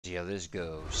See how this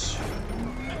goes.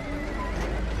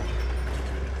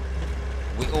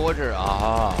 We order.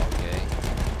 Ah, okay.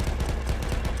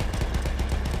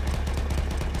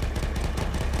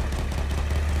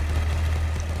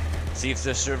 See if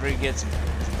the server gets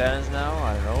balanced now.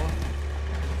 I don't know.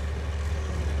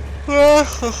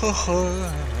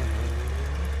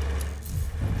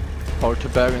 Hard to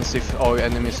balance if our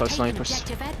enemies are snipers.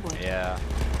 Yeah.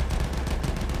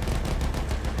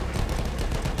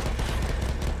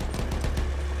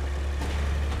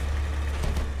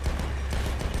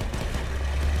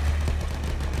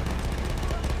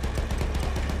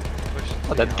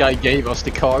 Oh, that guy gave us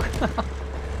the car.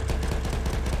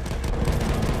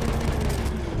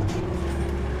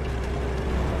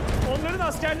 Onların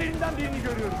askerlerinden birini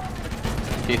görüyorum.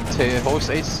 Hit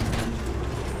horse ace.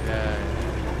 Yeah.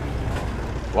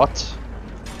 What?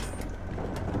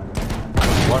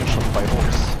 One shot by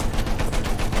horse.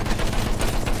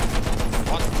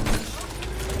 What?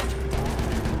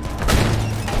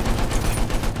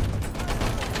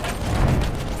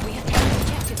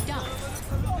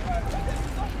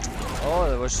 Oh,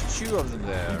 there was two of them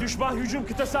there. Düşman hücum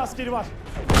kıtası askeri var.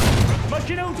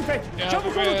 Makinalı tüfek. Yeah,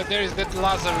 Çabuk olun. there is that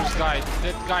Lazarus guy.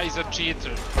 That guy is a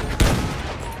cheater.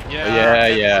 Yeah, Yeah,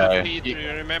 that's yeah. a cheater.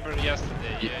 You remember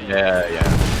yesterday? Yeah.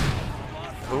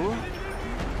 Who?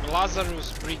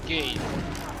 Lazarus Brigade.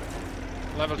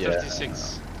 Level Yeah.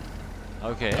 56.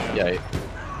 Okay. Yeah.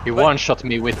 He one-shot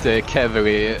me with the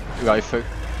cavalry rifle.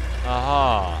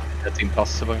 Aha. That's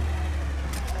impossible.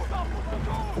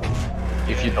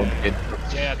 If you don't hit.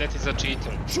 Yeah, that is a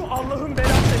cheater. Şu Allah'ın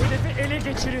belası hedefi ele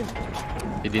geçirin.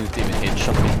 He didn't even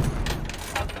headshot me.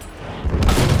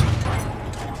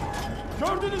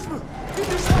 Gördünüz mü? Bir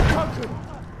düşman tankı.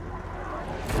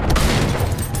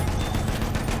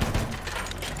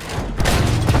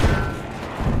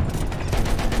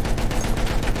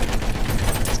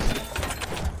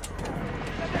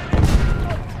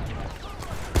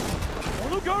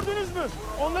 Onu gördünüz mü?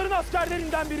 Onların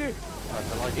askerlerinden biri.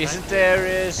 Isn't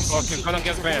there is? Okay, you're gonna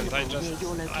get banned.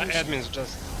 Admins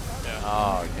just. Yeah.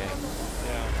 Oh, okay.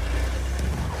 Yeah.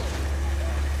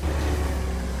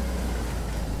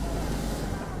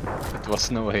 It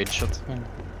was no headshot.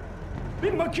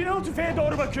 Bir makinalı tüfeğe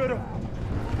doğru bakıyorum.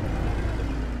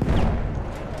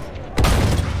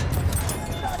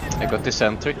 I got the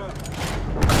sentry.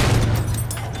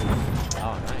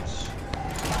 Oh, nice.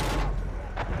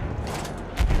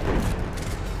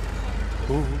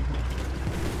 Ooh.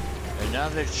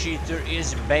 Another cheater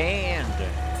is banned.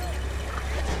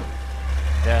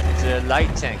 That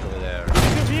light tank over there.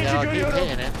 Yeah, I keep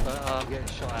hitting it, but I'm getting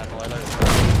shot at by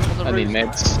loads of I need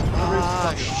meds.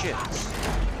 Ah, shit.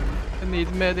 I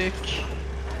need medic.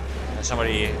 And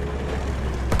somebody.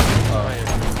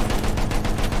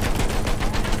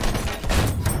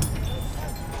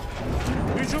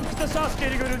 Hücum kıtası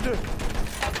askeri görüldü.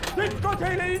 Dikkat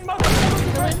eyleyin makinalı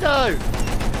tüfek. window!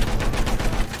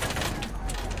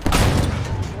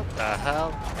 What the hell?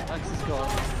 Max is gone.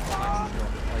 Max is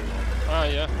gone. Ah,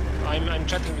 yeah. I'm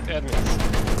chatting with admins.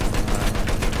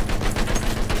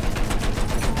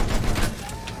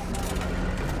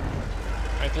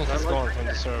 I think he's gone from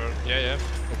the server. Yeah.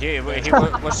 Okay,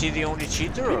 was he the only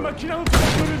cheater? Bir Or? makinalı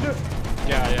tüfek görüldü.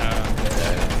 Yeah.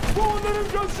 Bu onların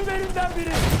göğsülerinden biri.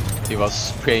 He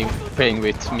was playing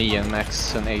with me and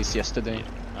Max and Ace yesterday.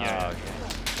 Ah, okay.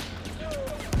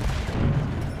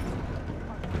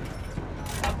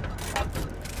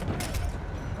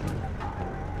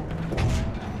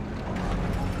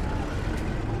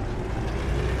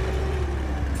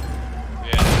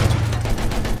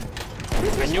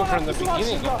 I knew from the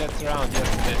beginning of that round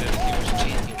yesterday that he was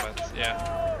cheating, but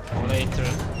yeah, later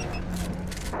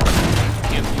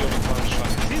killed you with one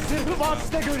shot. Bir zırhlı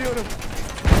vadiste görüyorum.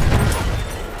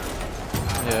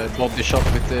 Yeah, body shot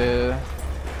with the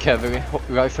cavalry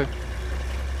rifle.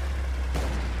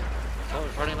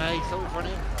 Someone's running, mate. Someone's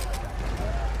running.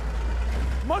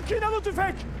 Makinalı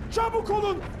tüfek. Çabuk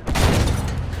olun.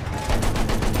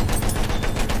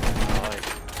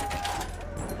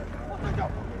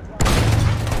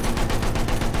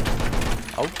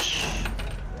 Ouch.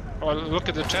 Oh, look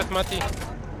at the chat, Matti.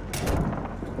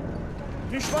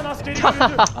 Düşman askeri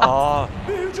görüldü. Oh,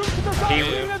 Bir hücum kıtası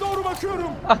askerine doğru bakıyorum.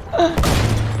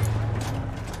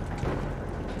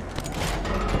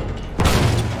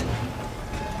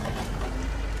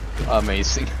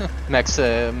 Amazing. Max,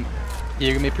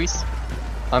 hear me please?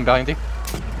 I'm behind you.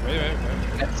 Wait.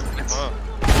 Let's. Oh,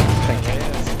 Thank you.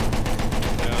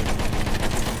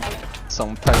 yeah.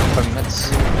 Some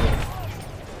permits.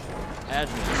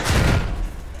 admins.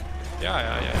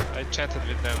 Yeah. I chatted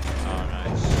with them. Oh,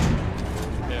 nice.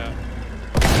 Yeah.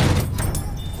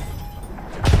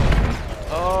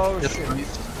 çalışıyor.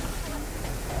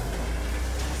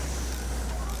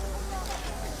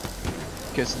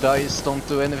 Because dice don't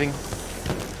do anything.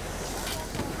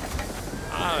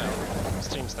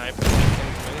 Stream sniper. I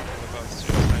can't do anything about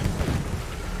stream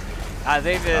sniper.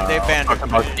 They've banned.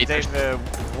 about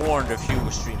They've warned a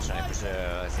few stream snipers.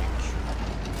 I think.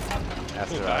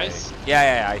 After guys?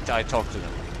 Yeah. I talked to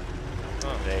them.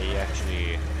 Oh. They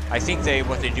actually. I think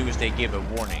what they do is they give a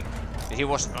warning. He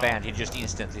wasn't banned. He just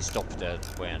instantly stopped that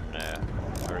when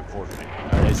I reported it.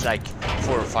 It's like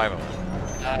 4 or 5 of them.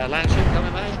 Landship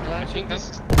coming by. I Landship think coming.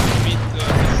 this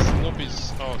noob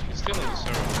is... Oh, he's still on the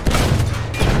server.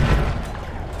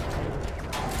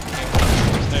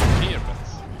 He's never here,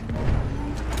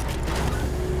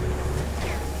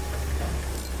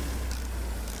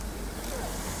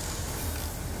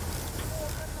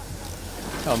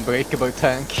 but... Unbreakable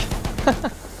tank.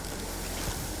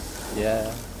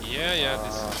 Yeah. Yeah,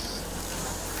 this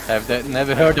is... Have they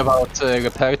never heard about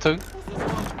repair tool?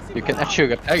 You can actually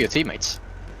repair your teammates.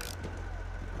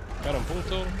 Got on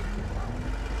punto.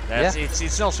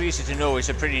 It's not so easy to know. It's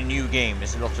a pretty new game.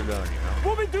 There's a lot to learn, you know.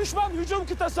 Bu bir düşman hücum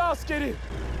kıtası askeri.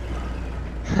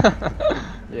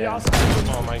 Yeah.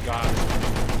 Oh my god.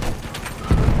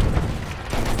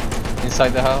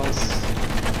 Inside the house.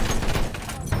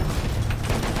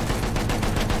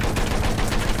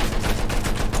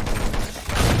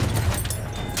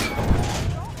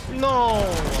 No! I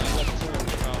left two in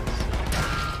the house.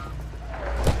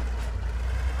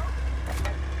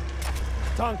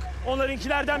 Tank,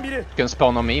 onlarınkilerden biri. You can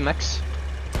spawn on me, Max.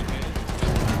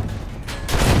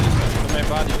 In my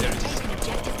body there is...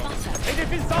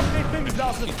 Hedefi zapt etmemiz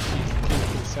lazım. He's killed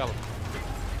himself.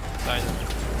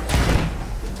 Dynamite.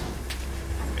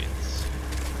 Wait.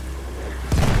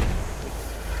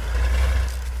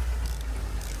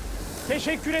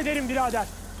 Teşekkür ederim birader.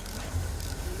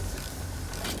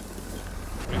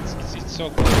 It's so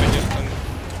cool when you can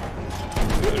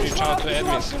reach out to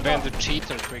admins and ban the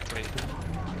cheater quickly.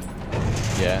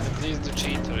 Yeah. At least the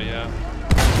cheater, yeah.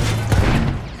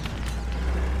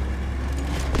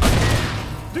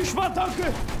 Düşman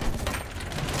tankı.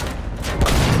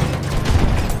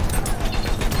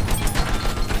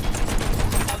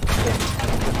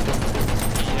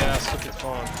 Yeah, stupid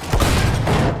phone.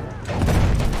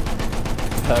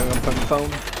 Power on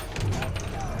phone.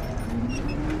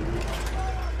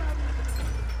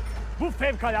 Bu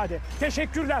fevkalade.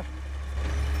 Teşekkürler.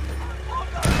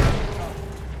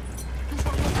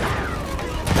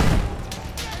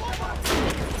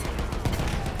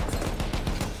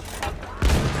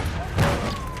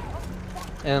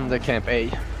 And the camp A.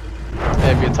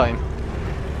 Every time.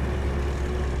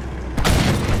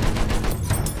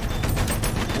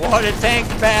 What a tank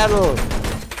battle!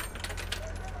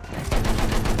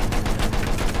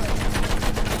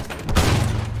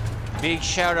 Big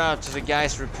shout out to the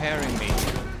guys repairing me.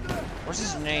 What's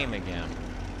his name again?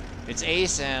 It's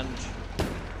Ace and...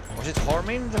 Was it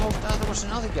Harmin? There was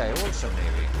another guy also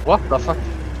maybe. What the fuck?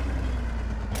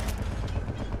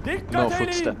 Dikkat No edin.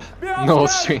 footstep. Biraz No gel.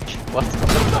 string. What?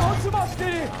 Dağıtım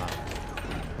askeri.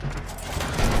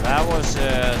 That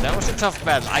was a tough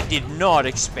battle. I did not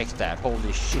expect that.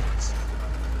 Holy shit.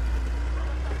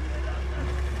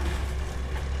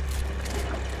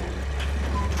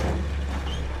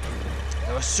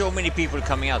 There were so many people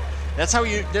coming out. That's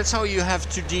how you have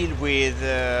to deal with.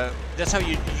 That's how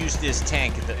you use this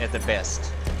tank at the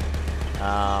best.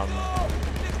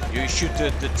 You shoot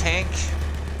the tank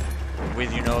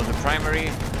with the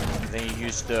primary, then you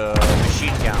use the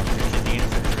machine gun to kill the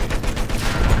infantry.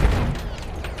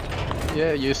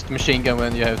 Yeah, use the machine gun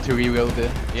when you have to reload the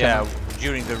Yeah, cannon.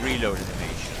 during the reload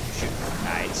animation. You shoot.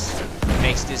 It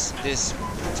makes this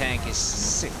tank is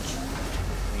sick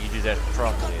when you do that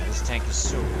properly. This tank is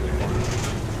so good.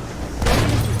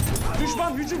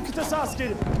 Düşman hücum kıtası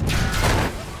askeri.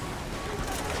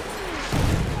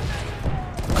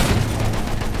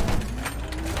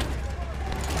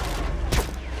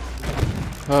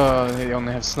 Oh, they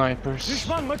only have snipers.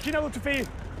 Düşman makinalı tüfeği.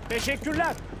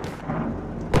 Teşekkürler.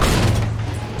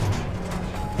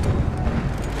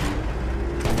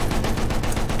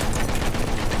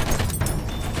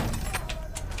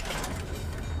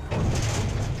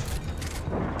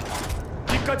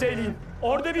 Dikkat eyleyin.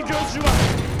 Orada bir gözcü var.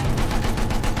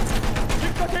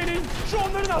 Dikkat eyleyin. Şu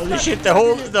onların Holy askerleri. shit! The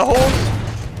whole.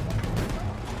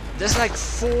 There's like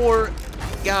 4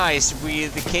 guys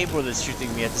with the cable that's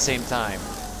shooting me at the same time.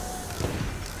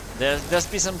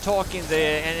 There's be some talk in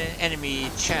the enemy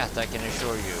chat, I can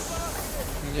assure you.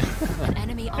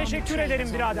 Teşekkür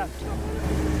ederim birader.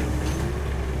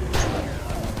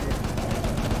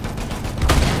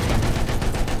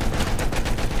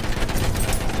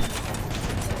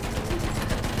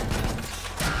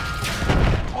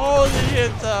 Holy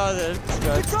shit! Oh, that's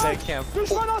going to take him.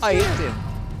 Düşman I askeri. hit him.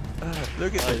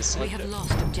 Look at this. We have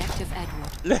lost objective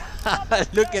Edward.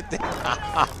 Look at this.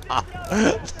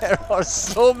 There are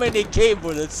so many K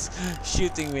bullets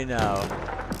shooting me now.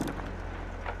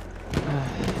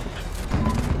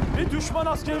 Bir düşman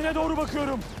askerine doğru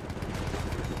bakıyorum.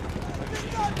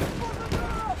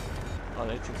 Oh,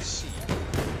 they took C.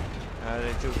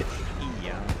 They took E.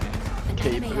 An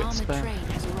enemy Cable armored spam. train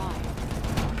has arrived.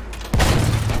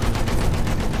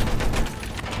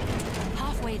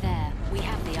 Halfway there, we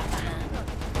have the upper hand.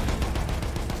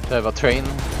 They have a train.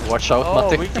 Watch out, Oh,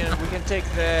 Matti. we can take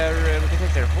their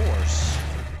horse.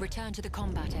 Return to the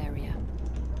combat area.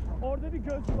 Orada bir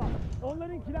gözcü var.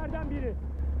 Onlarınkilerden biri.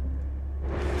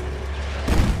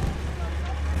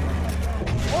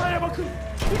 Oraya bakın.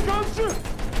 Bir gözcü.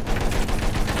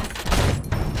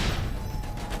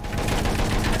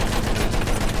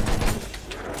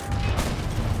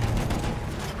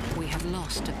 We have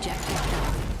lost objective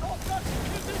Delta.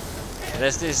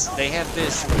 There's this. They have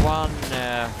this one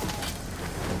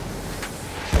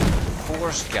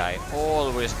horse guy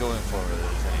always going forward.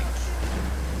 I think.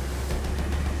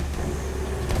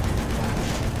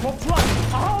 Topçular.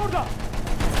 Aha orada.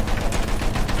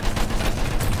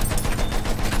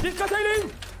 Dikkat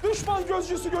edin. Düşman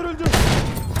gözcüsü görüldü.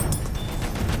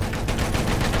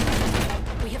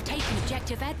 We have taken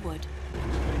objective Edward.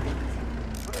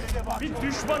 Bir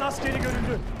düşman askeri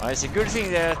görüldü. It's a good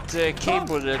thing that K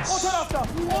bullets O tarafta.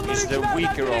 is the Onlarınkilerden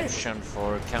weaker biri. option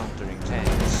for countering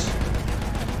tanks.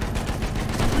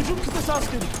 Hücum kıtası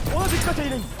askeri. Ona dikkat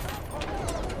edin.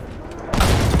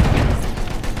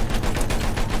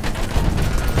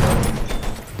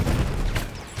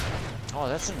 Oh,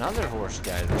 that's another horse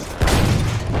guy this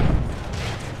time.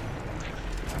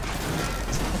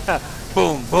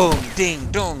 Boom, boom,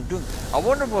 ding, dong, dong. I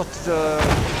wonder what the...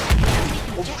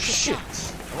 Oh shit!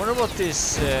 I wonder what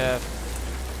this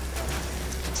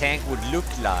tank would look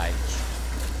like.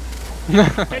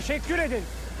 Teşekkür edin.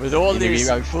 With all Maybe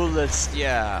these like- bullets,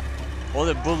 yeah. All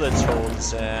the bullet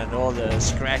holes and all the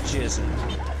scratches and...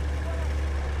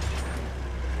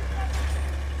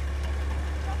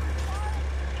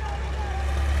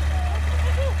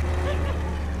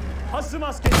 Hasım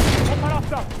askeri. O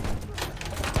tarafta.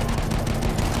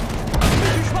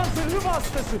 Bir düşman zırhlı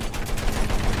vasıtası.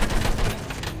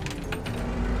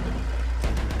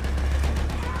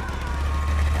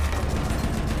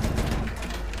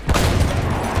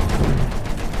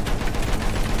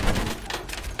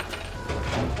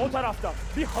 O tarafta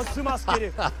bir hasım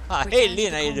askeri. Hey Return to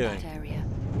Lian, the how you combat doing? area.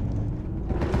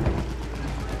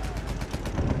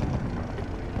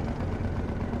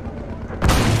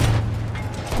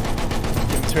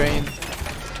 Train.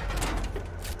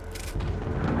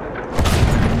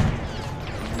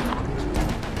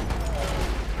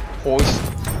 Horse.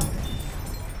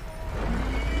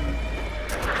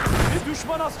 Bir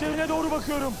düşman askerine doğru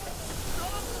bakıyorum.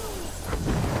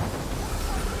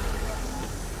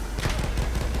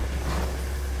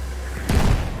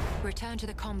 Return to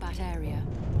the combat area.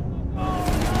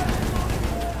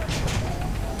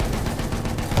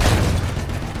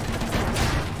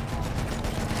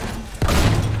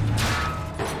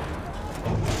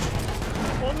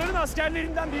 Onların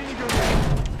askerlerinden birini gördüm.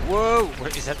 Whoa!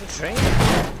 What, is that the train?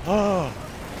 Oh!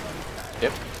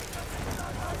 Yep.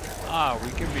 Ah, we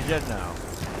can be dead now.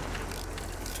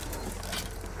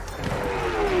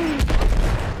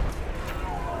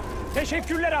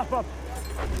 Teşekkürler ahbap.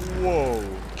 Whoa!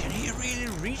 Can he really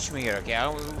reach me here? Okay,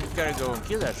 we gotta go and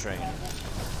kill that train.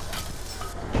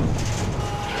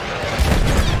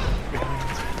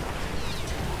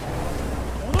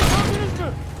 Onu gördünüz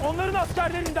mü? Onların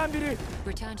askerlerinden biri.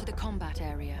 Return to the combat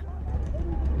area.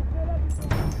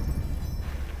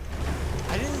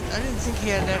 I didn't think he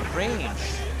had that range.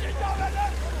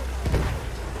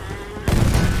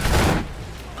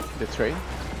 The train.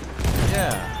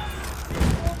 Yeah.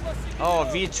 Oh,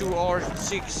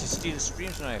 V2R6 is still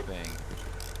stream sniping.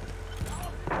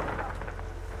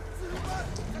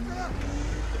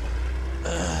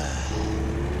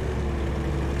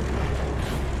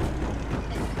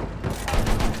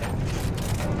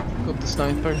 Got the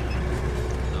sniper.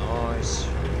 Nice.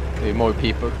 Maybe more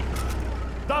people.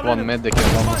 Davranın. One medic and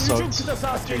one Düşman hücum assault. kıtası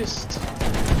At askeri. least.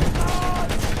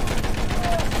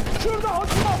 Şurada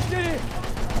hasım askeri.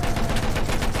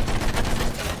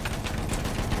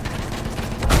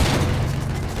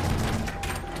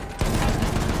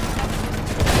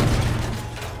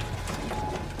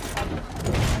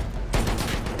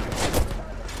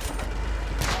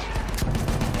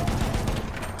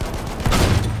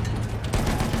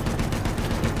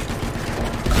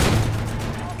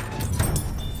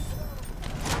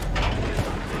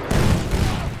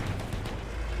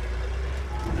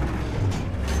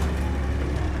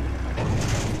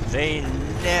 They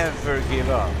never give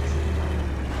up.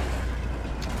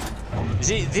 You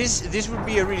see, this would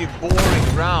be a really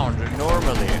boring round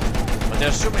normally, but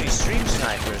there's so many stream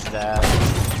snipers that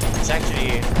it's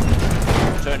actually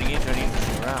turning into an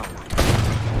interesting round.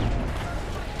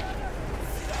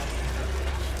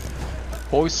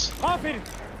 Boys. Aferin.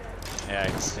 Yeah,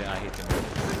 I hit him.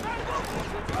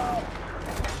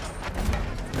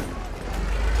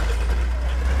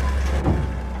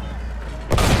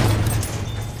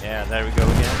 Yeah, there we go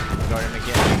again. Got him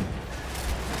again.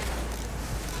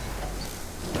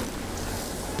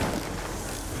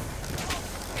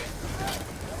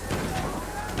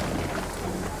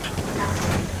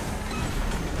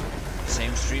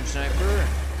 Same stream sniper.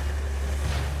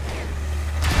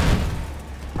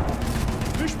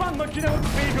 Düşman makine ve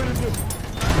tüfeği görüldü.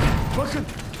 Bakın,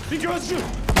 bir gözcü.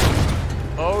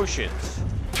 Oh shit.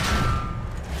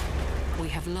 We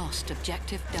have lost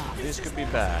objective Duff. This could be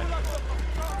bad.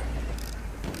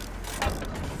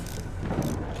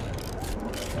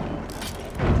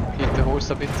 Hit the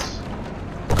horse a bit.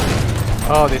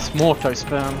 Oh, this mortar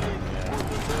spam.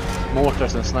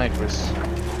 Mortars and snipers.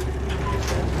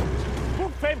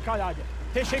 Bu fevkalade.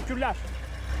 Teşekkürler.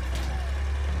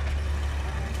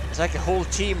 It's like a whole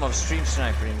team of stream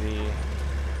sniper in the...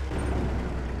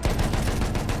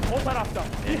 O tarafta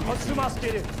bir hasım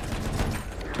askeri.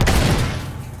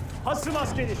 Hasım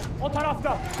askeri. O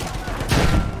tarafta.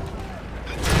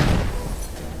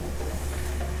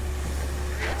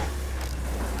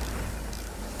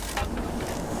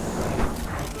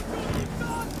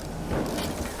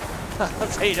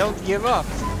 They don't give up.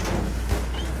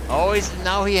 Oh,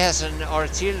 now he has an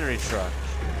artillery truck.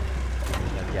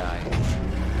 That guy.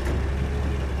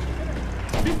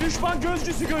 Bir düşman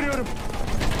gözcüsü görüyorum.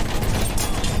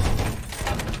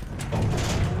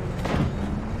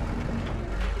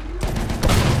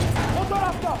 O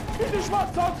tarafta bir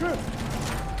düşman tankı.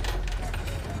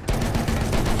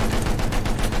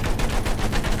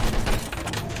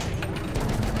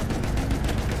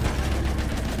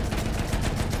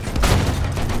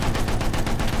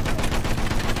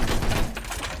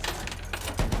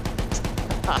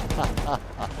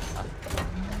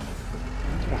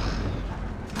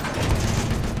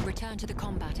 Return to the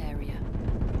combat area.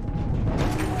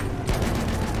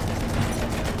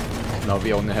 Now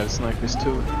we only have snipers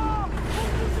too.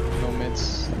 No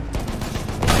mids.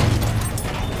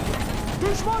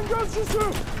 Düşman gözcüsü.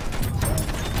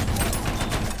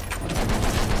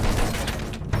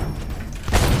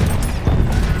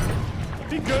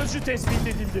 Bir gözcü tespit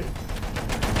edildi.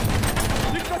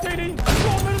 Dikkat edin. Şu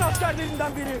onların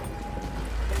askerlerinden biri.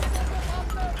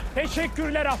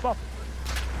 Teşekkürler ahbap.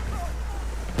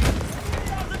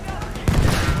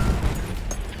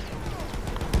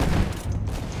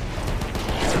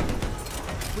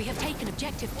 We have taken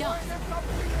objective Duff.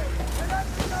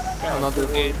 Another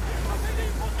Okay.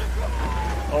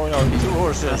 Oh no, 2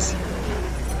 horses.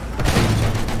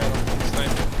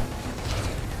 Sniper.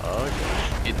 Okay.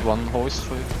 hit one horse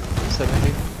for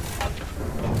 70.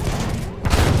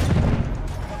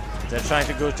 They're trying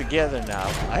to go together now.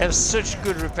 I have such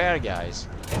good repair guys.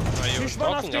 Are you Düşman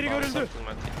talking askeri about görüldü. something,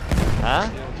 Matti? Huh? I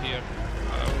don't hear.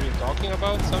 Are you talking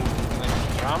about something?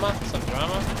 Like drama? Some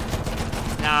drama?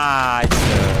 Nah, it's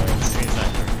the stream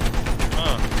sniper.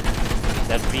 Ah.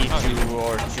 That B2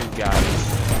 or 2 guys.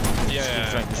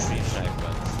 Yeah. Trying to stream snipe,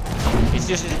 but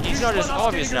it's not as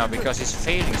obvious now because he's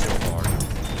failing so hard.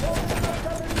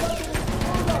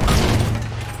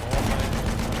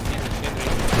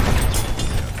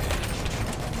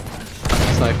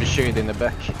 Sniper shield in the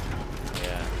back.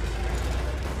 Yeah.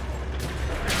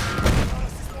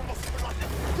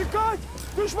 Dikkat!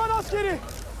 Düşman askeri!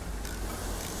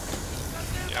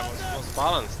 Yeah, was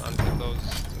balanced until those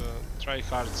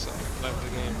tryhards left the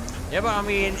game. Yeah, but I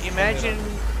mean, imagine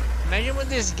what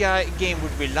this game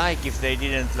would be like if they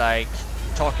didn't like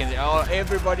talking. Oh,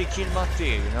 everybody kill Matti,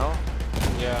 you know?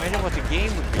 Yeah. Imagine what the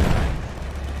game would be like.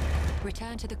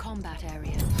 Return to the combat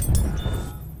area.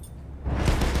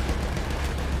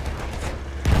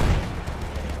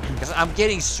 Because I'm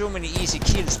getting so many easy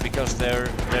kills because they're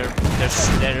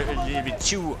a little bit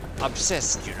too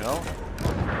obsessed, you know?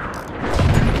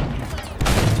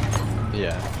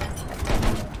 Yeah.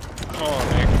 Oh,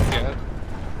 my god.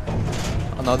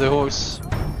 Another horse.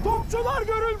 Topçular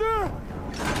görüldü!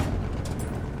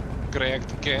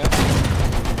 Cracked cat.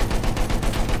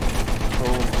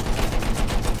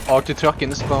 Oh. RT truck in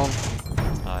the spawn.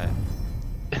 Oh,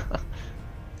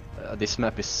 yeah. This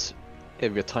map is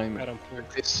every time I don't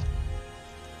like this.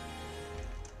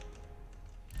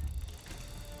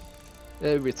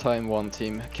 Every time one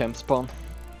team camp spawn.